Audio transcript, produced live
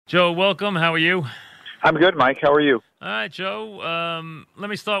Joe, welcome. How are you? I'm good, Mike. How are you? All right, Joe. Let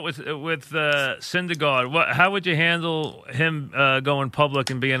me start with Syndergaard. How would you handle him going public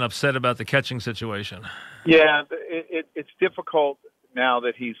and being upset about the catching situation? Yeah, it's difficult now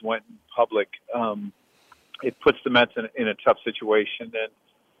that he's went public. It puts the Mets in a tough situation.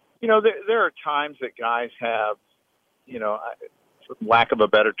 And, there are times that guys have, for lack of a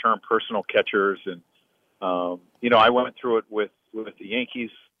better term, personal catchers. And, I went through it with the Yankees.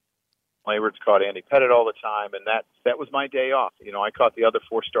 Leyritz caught Andy Pettitte all the time, and that was my day off. I caught the other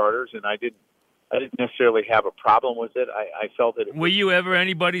four starters, and I didn't necessarily have a problem with it. I felt that. Were you ever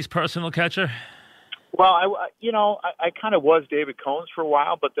anybody's personal catcher? Well, I kind of was David Cohn's for a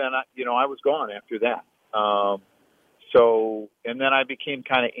while, but then I was gone after that. And then I became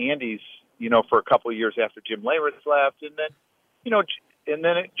kind of Andy's, for a couple of years after Jim Leyritz left, and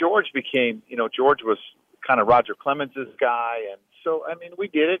then George became, George was kind of Roger Clemens' guy, and so we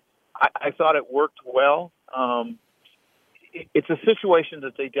did it. I thought it worked well. It's a situation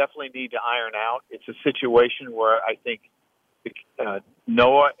that they definitely need to iron out. It's a situation where I think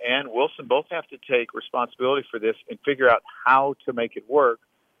Noah and Wilson both have to take responsibility for this and figure out how to make it work.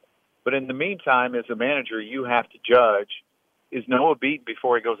 But in the meantime, as a manager, you have to judge, is Noah beaten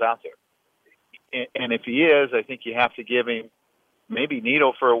before he goes out there? And if he is, I think you have to give him maybe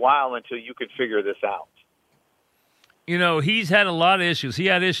Needle for a while until you can figure this out. He's had a lot of issues. He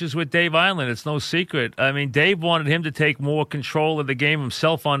had issues with Dave Island. It's no secret. Dave wanted him to take more control of the game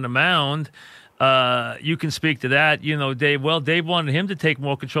himself on the mound. You can speak to that. Dave wanted him to take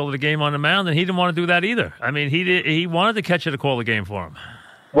more control of the game on the mound, and he didn't want to do that either. He wanted the catcher to call the game for him.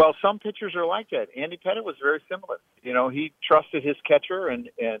 Well, some pitchers are like that. Andy Pettitte was very similar. He trusted his catcher and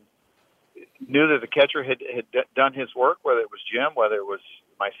knew that the catcher had done his work, whether it was Jim, whether it was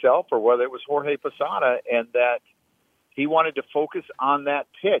myself, or whether it was Jorge Posada, and that he wanted to focus on that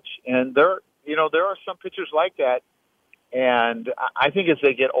pitch. And there are some pitchers like that. And I think as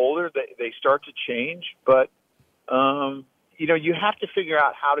they get older, they start to change. But, you have to figure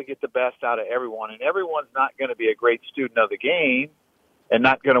out how to get the best out of everyone. And everyone's not going to be a great student of the game and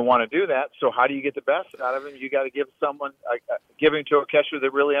not going to want to do that. So how do you get the best out of him? You got to give him to a catcher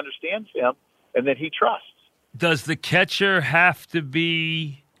that really understands him and that he trusts. Does the catcher have to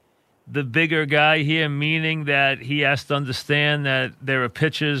be the bigger guy here, meaning that he has to understand that there are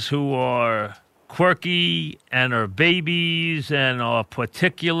pitchers who are quirky and are babies and are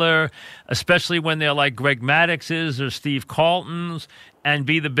particular, especially when they're like Greg Maddox's or Steve Carlton's, and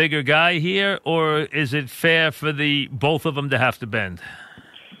be the bigger guy here? Or is it fair for both of them to have to bend?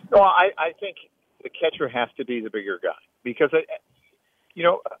 No, I think the catcher has to be the bigger guy because,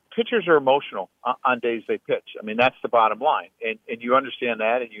 pitchers are emotional on days they pitch. That's the bottom line. And you understand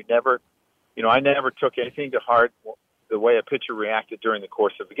that, and you never, I never took anything to heart the way a pitcher reacted during the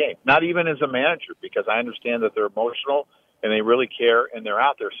course of the game. Not even as a manager, because I understand that they're emotional and they really care and they're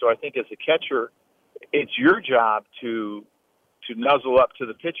out there. So I think as a catcher, it's your job to nuzzle up to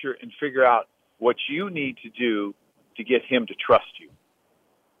the pitcher and figure out what you need to do to get him to trust you.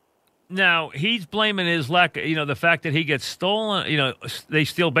 Now, he's blaming his lack, the fact that he gets stolen, they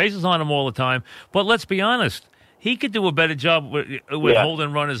steal bases on him all the time. But let's be honest, he could do a better job with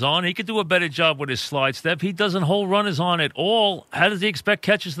holding runners on. He could do a better job with his slide step. He doesn't hold runners on at all. How does he expect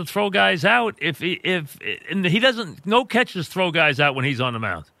catchers to throw guys out if he doesn't? No catchers throw guys out when he's on the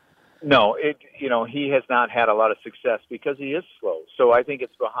mound. No, he has not had a lot of success because he is slow. So I think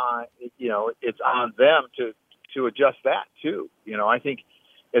it's it's on them to adjust that too. I think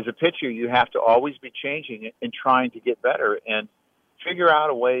as a pitcher, you have to always be changing it and trying to get better and figure out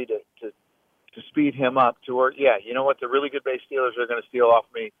a way to speed him up to where, the really good base stealers are going to steal off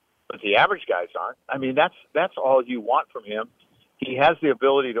me, but the average guys aren't. That's all you want from him. He has the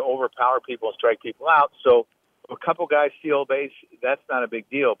ability to overpower people and strike people out. So a couple guys steal a base, that's not a big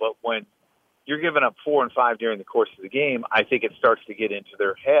deal. But when you're giving up 4 and 5 during the course of the game, I think it starts to get into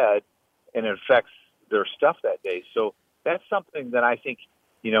their head and it affects their stuff that day. So that's something that I think,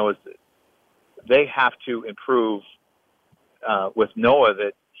 is they have to improve with Noah,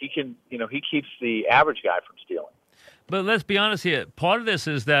 that he can, he keeps the average guy from stealing. But let's be honest here. Part of this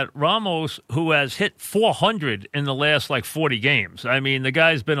is that Ramos, who has hit 400 in the last 40 games, the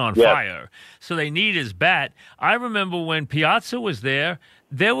guy's been on fire. So they need his bat. I remember when Piazza was there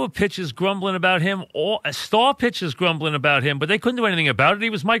were pitchers grumbling about him, star pitchers grumbling about him, but they couldn't do anything about it. He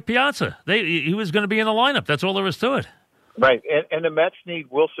was Mike Piazza. He was going to be in the lineup. That's all there is to it. Right, and the Mets need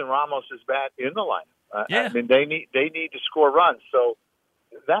Wilson Ramos' bat in the lineup. They need to score runs. So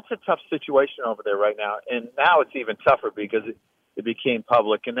that's a tough situation over there right now. And now it's even tougher because it became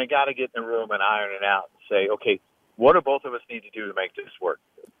public, and they got to get in the room and iron it out and say, okay, what do both of us need to do to make this work?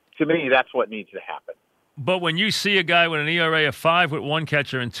 to me, that's what needs to happen. But when you see a guy with an ERA of 5 with one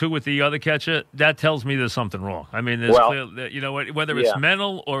catcher and 2 with the other catcher, that tells me there's something wrong. I mean, there's whether it's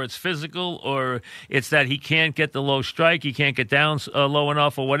mental or it's physical or it's that he can't get the low strike, he can't get down low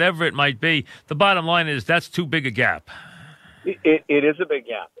enough, or whatever it might be. The bottom line is that's too big a gap. It is a big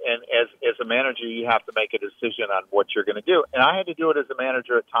gap, and as a manager, you have to make a decision on what you're going to do. And I had to do it as a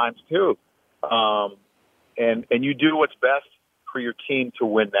manager at times too. And you do what's best for your team to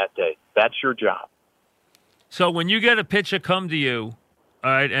win that day. That's your job. So when you get a pitcher come to you,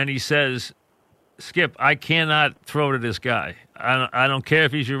 all right, and he says, Skip, I cannot throw to this guy. I don't care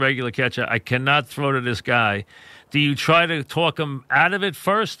if he's your regular catcher. I cannot throw to this guy. Do you try to talk him out of it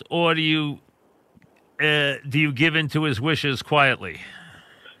first, or do you give in to his wishes quietly?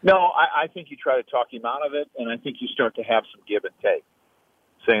 No, I think you try to talk him out of it, and I think you start to have some give and take,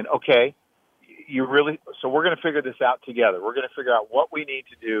 saying, okay, so we're going to figure this out together. We're going to figure out what we need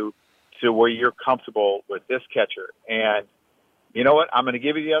to do to where you're comfortable with this catcher. And you know what? I'm going to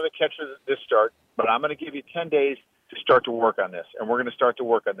give you the other catcher this start, but I'm going to give you 10 days to start to work on this. And we're going to start to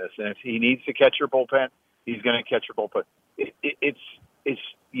work on this. And if he needs to catch your bullpen, he's going to catch your bullpen.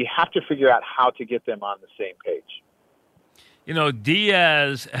 You have to figure out how to get them on the same page. You know,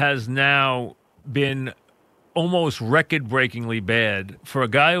 Diaz has now been almost record-breakingly bad for a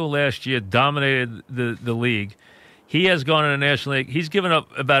guy who last year dominated the league. He has gone in the National League. He's given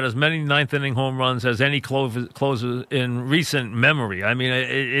up about as many ninth-inning home runs as any closer in recent memory. I mean,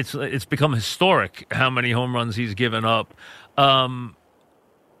 it's become historic how many home runs he's given up. I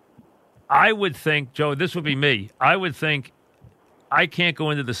would think, Joe, this would be me. I would think I can't go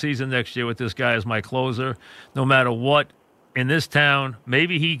into the season next year with this guy as my closer, no matter what. In this town,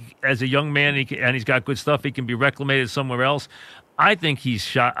 maybe he, as a young man, and he's got good stuff, he can be reclamated somewhere else. I think he's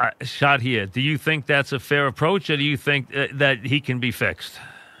shot here. Do you think that's a fair approach, or do you think that he can be fixed?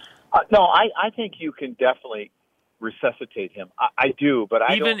 No, I think you can definitely resuscitate him. I do, but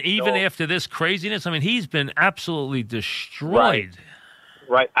I don't even after this craziness. I mean, he's been absolutely destroyed.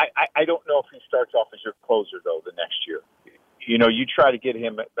 Right. I don't know if he starts off as your closer though the next year. You know, you try to get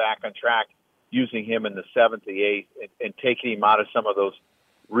him back on track, using him in the 7th, the 8th, and taking him out of some of those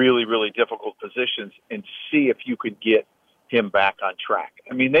really, really difficult positions, and see if you could get him back on track.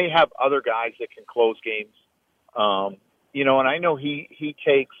 I mean, they have other guys that can close games, you know, and I know he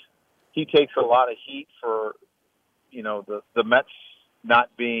takes a lot of heat for, you know, the Mets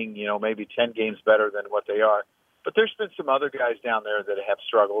not being, you know, maybe 10 games better than what they are. But there's been some other guys down there that have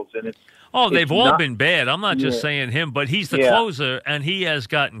struggles, and they've all been bad. I'm not just saying him, but he's the closer, and he has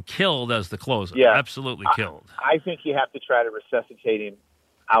gotten killed as the closer. Yeah. Absolutely killed. I think you have to try to resuscitate him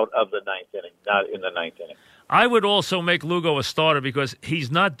out of the 9th inning, not in the 9th inning. I would also make Lugo a starter because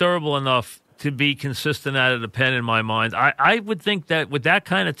he's not durable enough to be consistent out of the pen in my mind. I would think that with that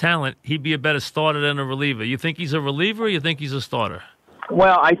kind of talent, he'd be a better starter than a reliever. You think he's a reliever, or you think he's a starter?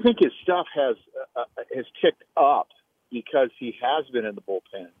 Well, I think his stuff has ticked up because he has been in the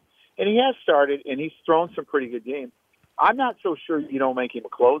bullpen, and he has started, and he's thrown some pretty good games. I'm not so sure you don't make him a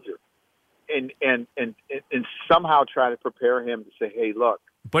closer, and somehow try to prepare him to say, hey, look.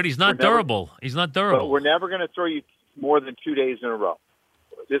 But he's not durable. He's not durable. But we're never going to throw you more than 2 days in a row.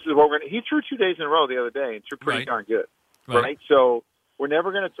 This is what we're going to. He threw 2 days in a row the other day and threw pretty darn good. Right? So we're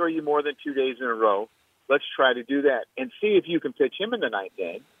never going to throw you more than 2 days in a row. Let's try to do that and see if you can pitch him in the 9th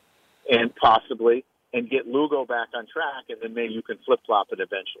inning and possibly get Lugo back on track, and then maybe you can flip-flop it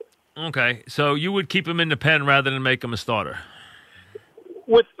eventually. Okay. So you would keep him in the pen rather than make him a starter?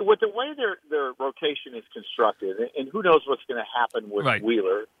 With the way their rotation is constructed, and who knows what's going to happen with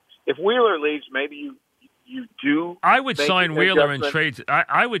Wheeler. If Wheeler leaves, maybe you do. I would sign Wheeler and trade.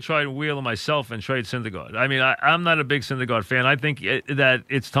 I would try Wheeler myself and trade Syndergaard. I mean, I'm not a big Syndergaard fan. I think that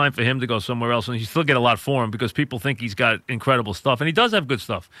it's time for him to go somewhere else, and you still get a lot for him because people think he's got incredible stuff, and he does have good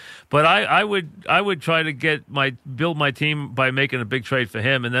stuff. But I would try to build my team by making a big trade for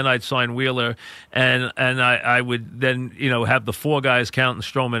him, and then I'd sign Wheeler, and I would then have the 4 guys counting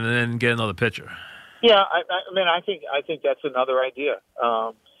Stroman, and then get another pitcher. Yeah, I mean, I think that's another idea.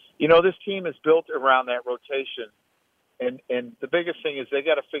 This team is built around that rotation, and the biggest thing is they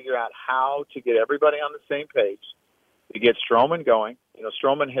got to figure out how to get everybody on the same page to get Stroman going.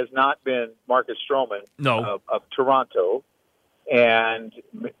 Stroman has not been Marcus Stroman of Toronto, and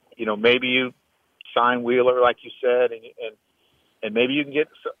maybe you sign Wheeler like you said, and maybe you can get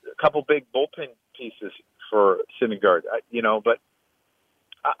a couple big bullpen pieces for Syndergaard. But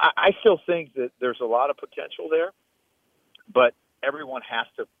I still think that there's a lot of potential there, but everyone has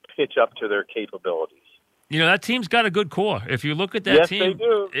to pitch up to their capabilities. That team's got a good core. If you look at that Yes, team,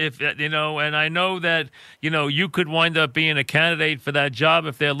 they do. And I know that, you could wind up being a candidate for that job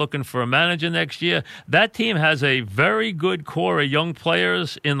if they're looking for a manager next year. That team has a very good core of young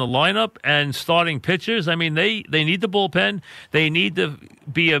players in the lineup and starting pitchers. I mean, they need the bullpen. They need to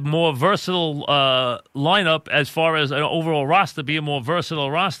be a more versatile lineup as far as an overall roster, be a more versatile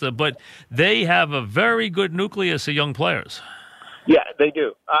roster. But they have a very good nucleus of young players. Yeah, they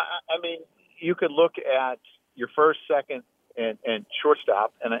do. I mean, you could look at your first, second, and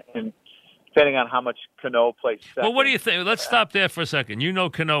shortstop, and depending on how much Cano plays second. Well, what do you think? Let's stop there for a second. You know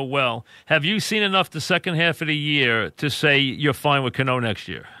Cano well. Have you seen enough the second half of the year to say you're fine with Cano next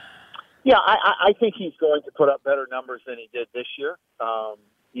year? Yeah, I think he's going to put up better numbers than he did this year.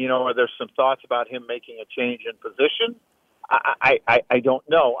 There's some thoughts about him making a change in position. I don't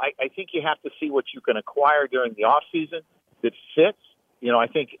know. I think you have to see what you can acquire during the offseason that fits. I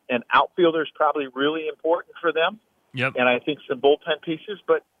think an outfielder is probably really important for them. Yep. And I think some bullpen pieces,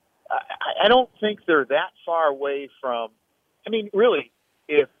 but I don't think they're that far away from. I mean, really,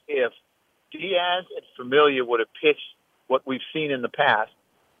 if Diaz and Familia would have pitched what we've seen in the past,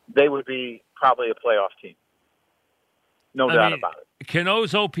 they would be probably a playoff team. No doubt about it.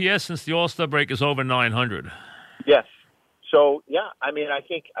 Cano's OPS since the All-Star break is over 900. Yes. So yeah, I mean, I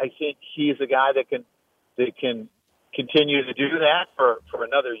think he's a guy that can continue to do that for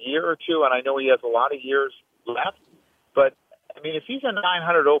another year or two, and I know he has a lot of years left. But I mean, if he's a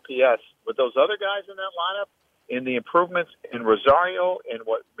 900 OPS with those other guys in that lineup, in the improvements in Rosario and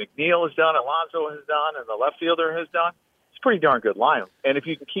what McNeil has done, Alonso has done, and the left fielder has done, it's a pretty darn good lineup. And if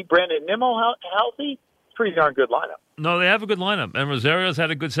you can keep Brandon Nimmo healthy, it's a pretty darn good lineup. No, they have a good lineup, and Rosario's had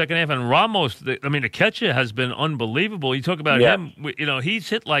a good second half, and Ramos, the catcher has been unbelievable. You talk about him, he's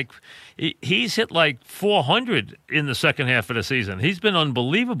hit like 400 in the second half of the season. He's been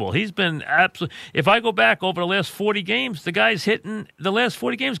unbelievable. He's been absolutely. If I go back over the last 40 games, guy's hitting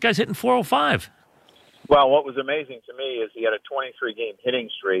 405. Well, what was amazing to me is he had a 23-game hitting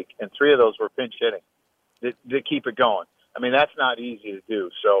streak, and 3 of those were pinch hitting to keep it going. I mean, that's not easy to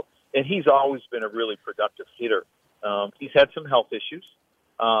do. So, and he's always been a really productive hitter. He's had some health issues.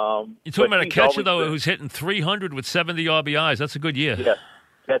 You're talking about a catcher, though, who's hitting 300 with 70 RBIs. That's a good year. Yes,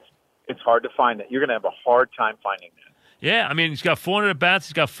 it's hard to find that. You're going to have a hard time finding that. Yeah, I mean, he's got 400 at-bats.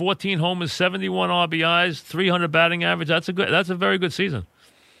 He's got 14 homers, 71 RBIs, 300 batting average. That's a very good season.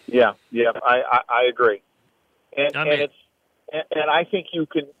 Yeah, I agree. And I think you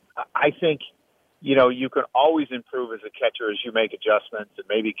can. I think you can always improve as a catcher as you make adjustments and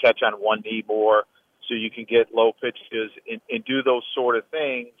maybe catch on one knee more, so you can get low pitches and do those sort of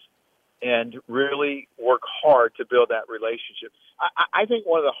things and really work hard to build that relationship. I think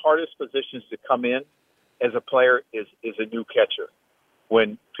one of the hardest positions to come in as a player is a new catcher.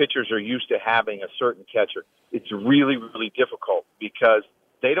 When pitchers are used to having a certain catcher, it's really, really difficult because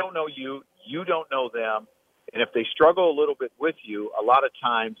they don't know you, you don't know them, and if they struggle a little bit with you, a lot of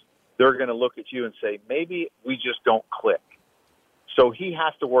times they're going to look at you and say, maybe we just don't click. So he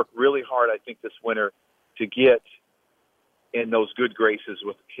has to work really hard, I think, this winter to get in those good graces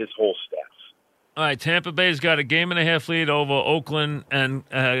with his whole staff. All right, Tampa Bay's got a 1.5 lead over Oakland, and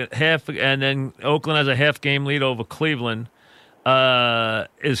then Oakland has a half-game lead over Cleveland.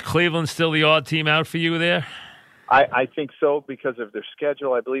 Is Cleveland still the odd team out for you there? I think so because of their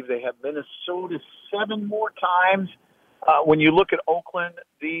schedule. I believe they have Minnesota 7 more times. When you look at Oakland,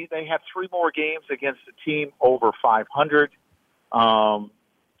 they have 3 more games against a team over 500.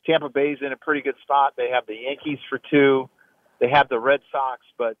 Tampa Bay's in a pretty good spot. They have the Yankees for 2. They have the Red Sox,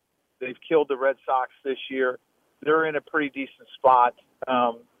 but they've killed the Red Sox this year. They're in a pretty decent spot.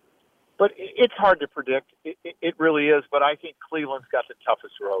 But it's hard to predict. It really is. But I think Cleveland's got the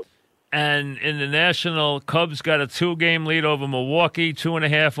toughest road. And in the National, Cubs got a 2-game lead over Milwaukee,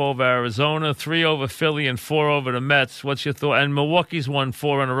 2.5 over Arizona, 3 over Philly, and 4 over the Mets. What's your thought? And Milwaukee's won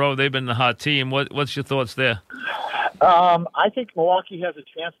 4 in a row. They've been the hot team. What's your thoughts there? I think Milwaukee has a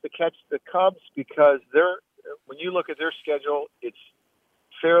chance to catch the Cubs because when you look at their schedule, it's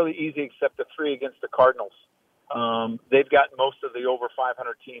fairly easy except the 3 against the Cardinals. They've gotten most of the over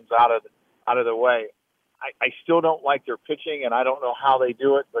 500 teams out of the way. I still don't like their pitching, and I don't know how they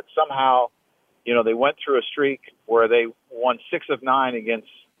do it, but somehow, they went through a streak where they won 6 of 9 against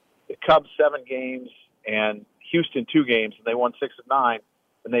the Cubs 7 games and Houston 2 games, and they won 6 of 9,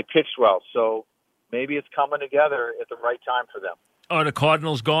 and they pitched well. So maybe it's coming together at the right time for them. Are the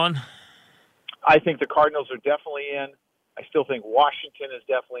Cardinals gone? I think the Cardinals are definitely in. I still think Washington is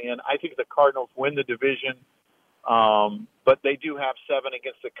definitely in. I think the Cardinals win the division, but they do have 7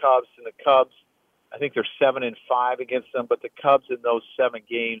 against the Cubs, and the Cubs, I think they're 7-5 against them, but the Cubs in those 7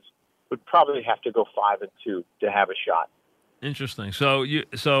 games would probably have to go 5-2 to have a shot. Interesting. So you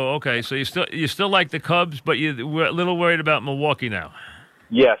still like the Cubs, but we're a little worried about Milwaukee now.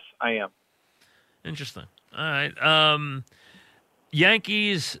 Yes, I am. Interesting. All right.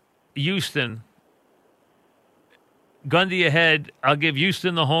 Yankees, Houston. Gun to your head. I'll give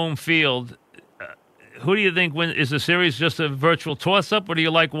Houston the home field. Who do you think is the series just a virtual toss-up, or do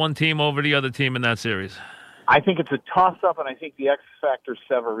you like one team over the other team in that series? I think it's a toss-up, and I think the X factor is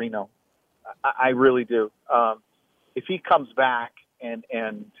Severino. I really do. If he comes back and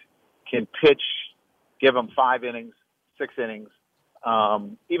can pitch, give him 5 innings, 6 innings,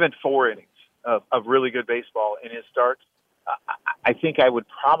 even 4 innings of really good baseball in his starts, I think I would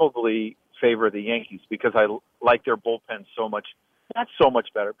probably favor the Yankees because I like their bullpen so much. Not so much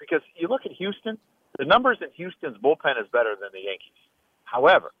better because you look at Houston, the numbers in Houston's bullpen is better than the Yankees.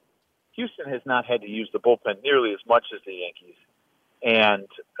 However, Houston has not had to use the bullpen nearly as much as the Yankees. And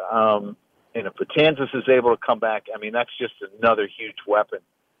if Betances is able to come back, I mean, that's just another huge weapon.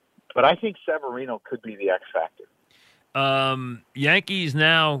 But I think Severino could be the X factor. Yankees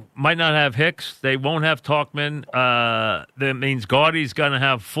now might not have Hicks. They won't have Tauchman. That means Gaudy's going to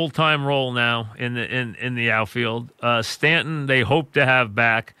have full-time role now in the outfield. Stanton, they hope to have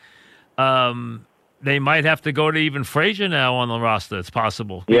back. They might have to go to even Frazier now on the roster. It's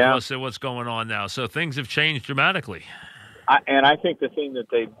possible because of what's going on now. So things have changed dramatically. I think the thing that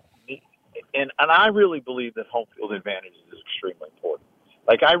they and I really believe that home field advantage is extremely important.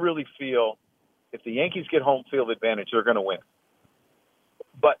 Like, I really feel if the Yankees get home field advantage, they're going to win.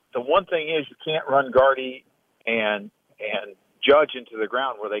 But the one thing is you can't run Gardy and Judge into the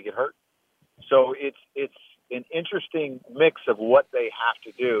ground where they get hurt. So it's an interesting mix of what they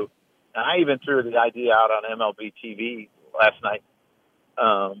have to do. And I even threw the idea out on MLB TV last night.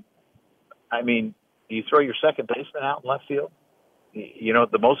 I mean, you throw your second baseman out in left field? You know,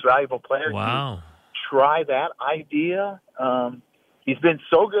 the most valuable player. Wow. You try that idea. He's been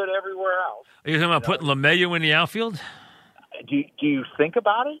so good everywhere else. Are you talking about putting LeMahieu in the outfield? Do you think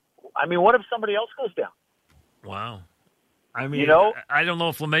about it? I mean, what if somebody else goes down? Wow. I mean, I don't know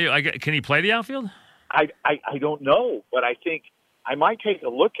if LeMahieu can he play the outfield? I don't know, but I think I might take a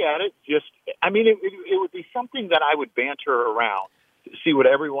look at it. It would be something that I would banter around to see what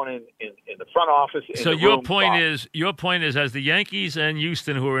everyone in the front office. So your point is, as the Yankees and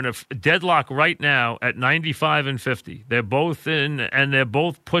Houston, who are in a deadlock right now at 95 and 50, they're both they're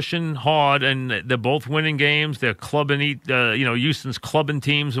both pushing hard, and they're both winning games. They're clubbing, Houston's clubbing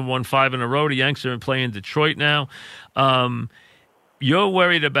teams and won 5 in a row. The Yankees are playing Detroit now. You're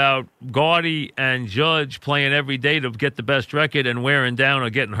worried about Gaudy and Judge playing every day to get the best record and wearing down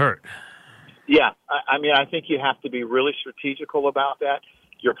or getting hurt. Yeah, I think you have to be really strategical about that.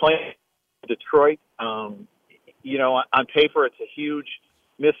 You're playing Detroit. On paper, it's a huge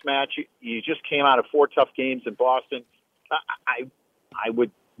mismatch. You just came out of 4 tough games in Boston. I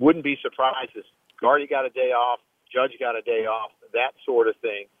wouldn't be surprised if Gardy got a day off, Judge got a day off, that sort of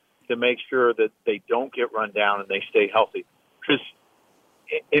thing, to make sure that they don't get run down and they stay healthy. Because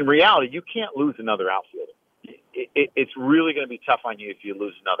in reality, you can't lose another outfielder. It's really going to be tough on you if you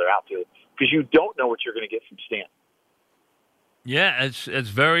lose another outfielder because you don't know what you're going to get from Stanton. Yeah, it's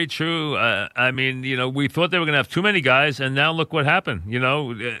very true. We thought they were going to have too many guys, and now look what happened.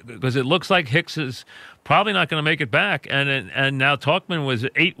 Because it looks like Hicks is probably not going to make it back, and now Tauchman was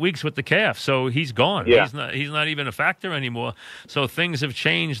 8 weeks with the calf, so he's gone. Yeah. He's not even a factor anymore. So things have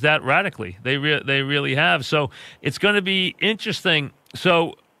changed that radically. They really have. So it's going to be interesting.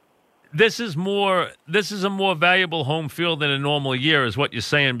 So this is a more valuable home field than a normal year, is what you're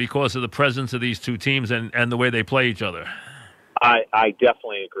saying, because of the presence of these two teams and the way they play each other. I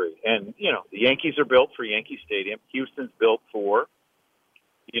definitely agree. And, the Yankees are built for Yankee Stadium. Houston's built for,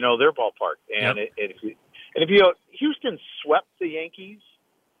 their ballpark. And Yep. Houston swept the Yankees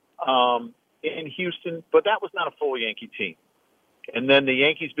in Houston, but that was not a full Yankee team. And then the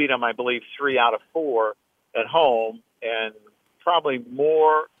Yankees beat them, I believe, 3 out of 4 at home, and probably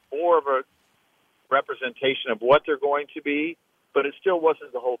more of a representation of what they're going to be, but it still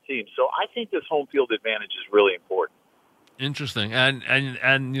wasn't the whole team. So I think this home field advantage is really important. Interesting.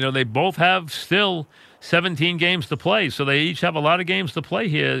 And they both have still 17 games to play, so they each have a lot of games to play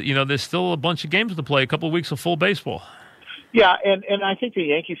here. There's still a bunch of games to play, a couple of weeks of full baseball. Yeah, and I think the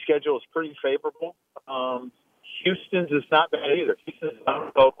Yankees' schedule is pretty favorable. Houston's is not bad either. Houston's done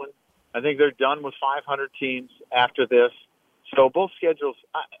with Oakland. I think they're done with 500 teams after this. So both schedules,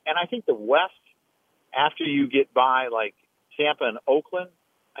 and I think the West, after you get by like Tampa and Oakland,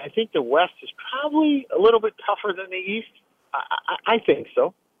 I think the West is probably a little bit tougher than the East. I think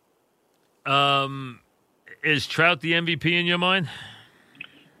so. Is Trout the MVP in your mind?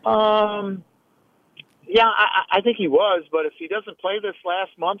 Yeah, I think he was, but if he doesn't play this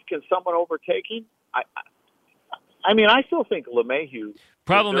last month, can someone overtake him? I mean, I still think LeMahieu.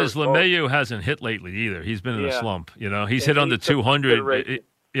 Problem is LeMahieu hasn't hit lately either. He's been in a slump. He's hit under 200.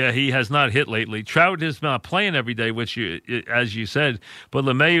 Yeah, he has not hit lately. Trout is not playing every day, which as you said, but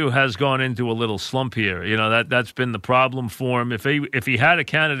LeMahieu has gone into a little slump here. That's been the problem for him. If he had a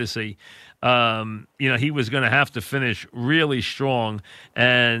candidacy, he was going to have to finish really strong,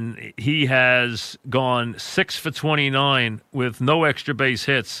 and he has gone 6 for 29 with no extra base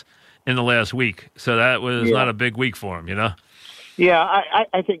hits in the last week. So that was not a big week for him. Yeah,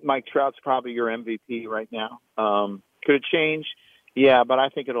 I think Mike Trout's probably your MVP right now. Could it change? Yeah, but I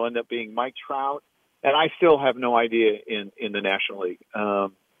think it'll end up being Mike Trout, and I still have no idea in the National League.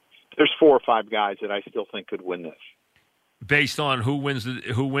 There's 4 or 5 guys that I still think could win this. Based on who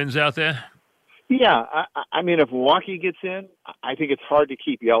wins out there? Yeah, I mean, if Milwaukee gets in, I think it's hard to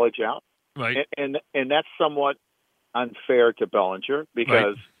keep Yelich out. Right. And that's somewhat unfair to Bellinger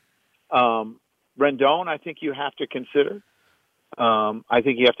because Rendon, I think you have to consider. I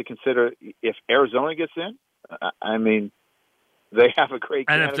think you have to consider if Arizona gets in. I mean, they have a great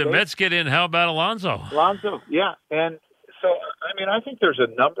candidate. And if the Mets get in, how about Alonso? Yeah. And so, I mean, I think there's a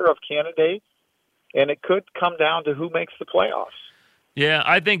number of candidates, and it could come down to who makes the playoffs. Yeah,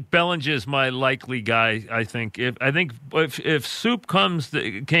 I think Bellinger is my likely guy. If Soup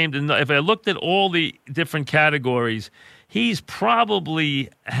if I looked at all the different categories, he's probably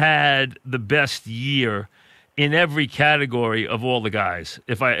had the best year in every category of all the guys.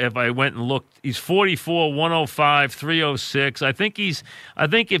 If I went and looked, he's 44, 105, 306. I think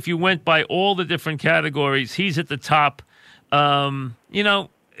if you went by all the different categories, he's at the top. He's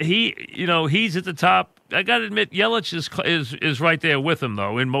at the top. I got to admit, Yelich is right there with him,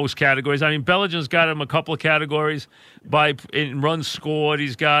 though, in most categories. I mean, Bellinger's got him a couple of categories in runs scored.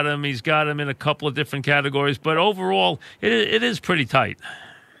 He's got him in a couple of different categories. But overall, it is pretty tight.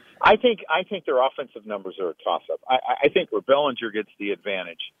 I think their offensive numbers are a toss-up. I think where Bellinger gets the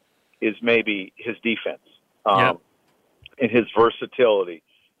advantage is maybe his defense and his versatility,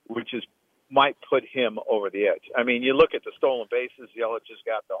 which might put him over the edge. I mean, you look at the stolen bases, Yelich has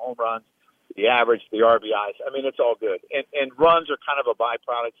got the home runs, the average, the RBIs. I mean, it's all good. And runs are kind of a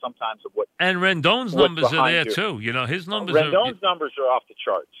byproduct sometimes of what. And Rendon's numbers are there, too. His numbers Rendon's numbers are off the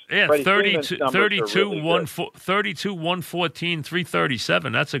charts. Yeah, 32, 114,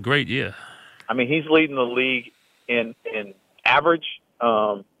 337. That's a great year. I mean, he's leading the league in average.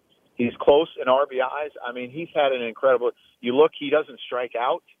 He's close in RBIs. I mean, he's had an incredible – you look, he doesn't strike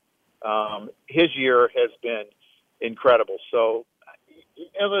out. His year has been incredible. So,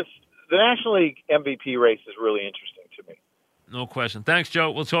 the National League MVP race is really interesting to me. No question. Thanks,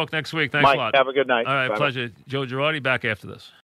 Joe. We'll talk next week. Thanks Mike, a lot. Have a good night. All right, Bye-bye. pleasure. Joe Girardi back after this.